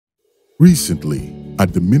Recently,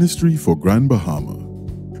 at the Ministry for Grand Bahama,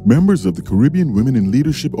 members of the Caribbean Women in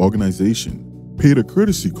Leadership Organization paid a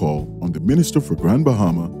courtesy call on the Minister for Grand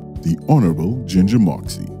Bahama, the Honorable Ginger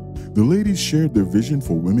Moxey. The ladies shared their vision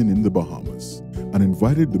for women in the Bahamas and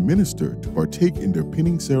invited the minister to partake in their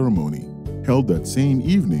pinning ceremony held that same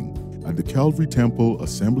evening at the Calvary Temple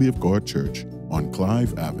Assembly of God Church on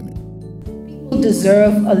Clive Avenue. People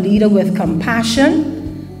deserve a leader with compassion.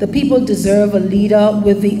 The people deserve a leader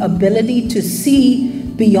with the ability to see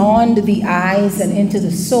beyond the eyes and into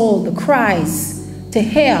the soul, the cries, to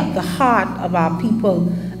hear the heart of our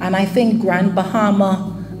people. And I think Grand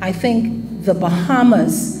Bahama, I think the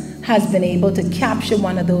Bahamas has been able to capture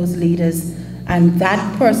one of those leaders. And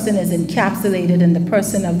that person is encapsulated in the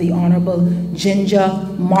person of the Honorable Ginger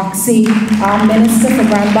Moxey, our Minister for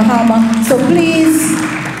Grand Bahama. So please,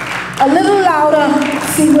 a little louder,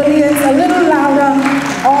 CIWILians, a little louder,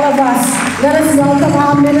 all of us. Let us welcome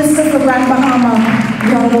our Minister for Grand Bahama,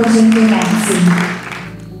 the Honorable Ginger Moxey.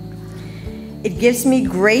 It gives me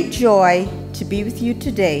great joy to be with you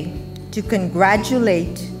today to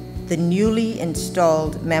congratulate the newly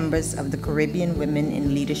installed members of the Caribbean Women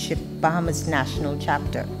in Leadership Bahamas National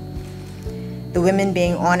Chapter. The women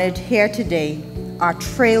being honored here today are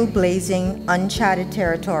trailblazing uncharted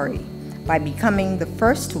territory by becoming the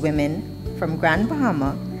first women from Grand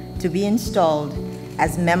Bahama to be installed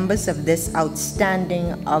as members of this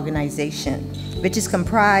outstanding organization, which is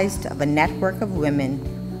comprised of a network of women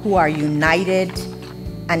who are united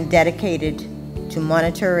and dedicated to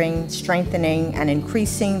monitoring, strengthening, and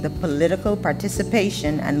increasing the political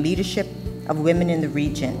participation and leadership of women in the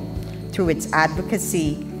region through its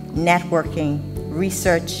advocacy, networking,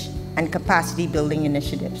 research, and capacity building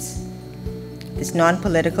initiatives. This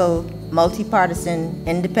non-political, multi-partisan,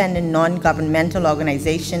 independent, non-governmental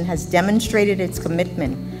organization has demonstrated its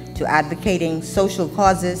commitment to advocating social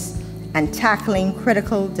causes and tackling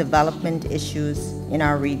critical development issues in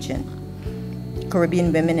our region.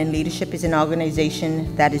 Caribbean Women in Leadership is an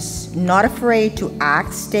organization that is not afraid to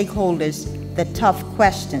ask stakeholders the tough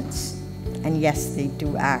questions. And yes, they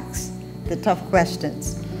do ask the tough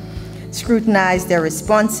questions. Scrutinize their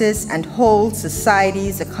responses and hold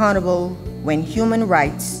societies accountable when human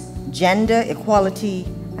rights, gender equality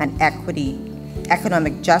and equity,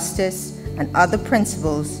 economic justice, and other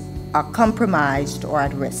principles are compromised or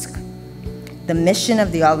at risk. The mission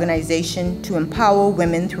of the organization to empower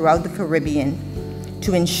women throughout the Caribbean,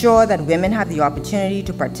 to ensure that women have the opportunity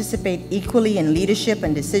to participate equally in leadership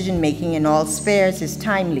and decision-making in all spheres is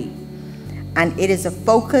timely, and it is a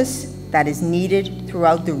focus that is needed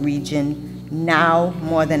throughout the region now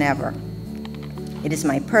more than ever. It is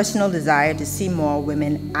my personal desire to see more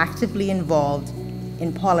women actively involved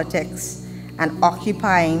in politics and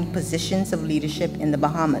occupying positions of leadership in the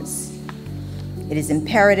Bahamas. It is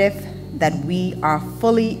imperative that we are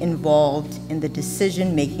fully involved in the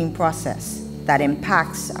decision-making process that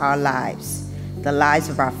impacts our lives, the lives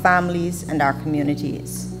of our families and our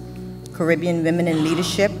communities. Caribbean Women in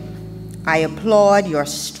Leadership, I applaud your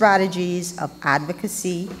strategies of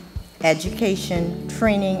advocacy, education,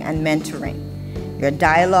 training, and mentoring, your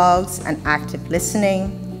dialogues and active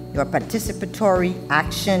listening, your participatory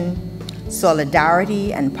action,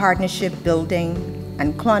 solidarity and partnership building,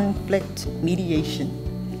 and conflict mediation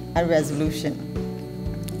and resolution.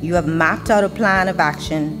 You have mapped out a plan of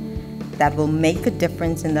action that will make a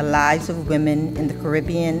difference in the lives of women in the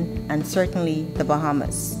Caribbean and certainly the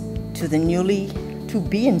Bahamas. To the newly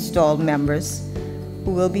to-be installed members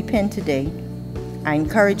who will be pinned today, I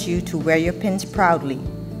encourage you to wear your pins proudly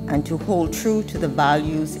and to hold true to the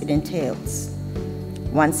values it entails.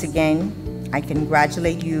 Once again, I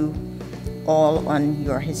congratulate you all on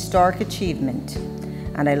your historic achievement,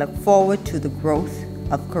 and I look forward to the growth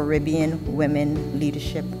of Caribbean women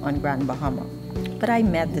leadership on Grand Bahama. But I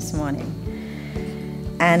met this morning,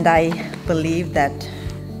 and I believe that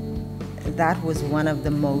that was one of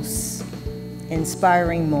the most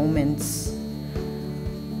inspiring moments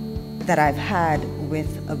that I've had with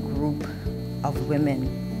a group of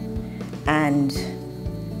women. And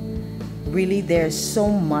really, there's so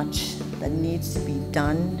much that needs to be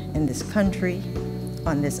done in this country,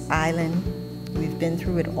 on this island. We've been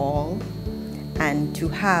through it all. And to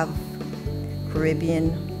have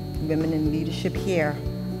Caribbean Women in Leadership here,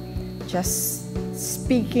 just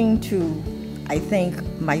speaking to, I think,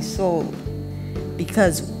 my soul,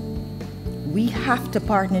 because we have to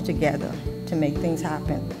partner together to make things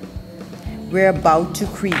happen. We're about to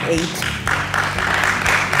create,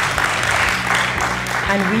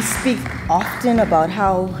 and we speak often about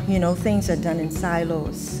how, things are done in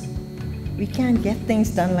silos. We can't get things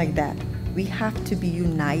done like that. We have to be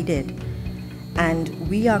united. And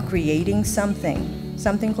we are creating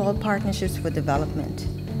something called Partnerships for Development,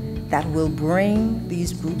 that will bring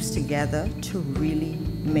these groups together to really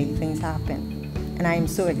make things happen. And I am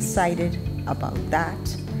so excited about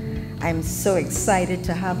that. I'm so excited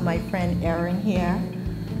to have my friend Erin here.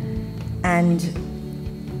 And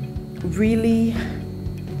really,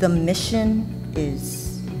 the mission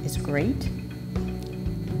is great,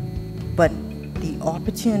 but the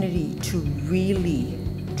opportunity to really,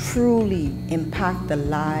 truly impact the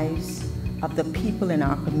lives of the people in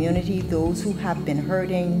our community, those who have been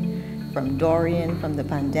hurting from Dorian, from the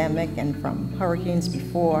pandemic, and from hurricanes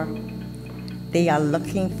before, they are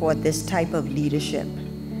looking for this type of leadership.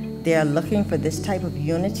 They are looking for this type of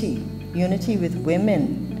unity with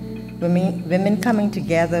women coming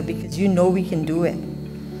together, because you know we can do it.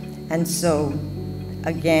 And so,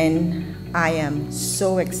 again, I am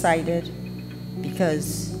so excited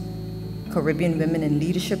because Caribbean Women in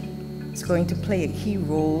Leadership is going to play a key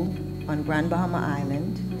role on Grand Bahama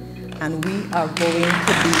Island, and we are going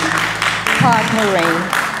to be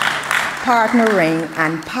partnering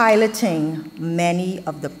and piloting many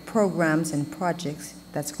of the programs and projects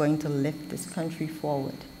that's going to lift this country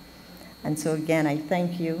forward. And so again, I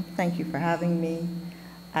thank you for having me.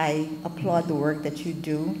 I applaud the work that you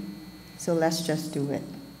do, so let's just do it.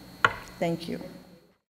 Thank you.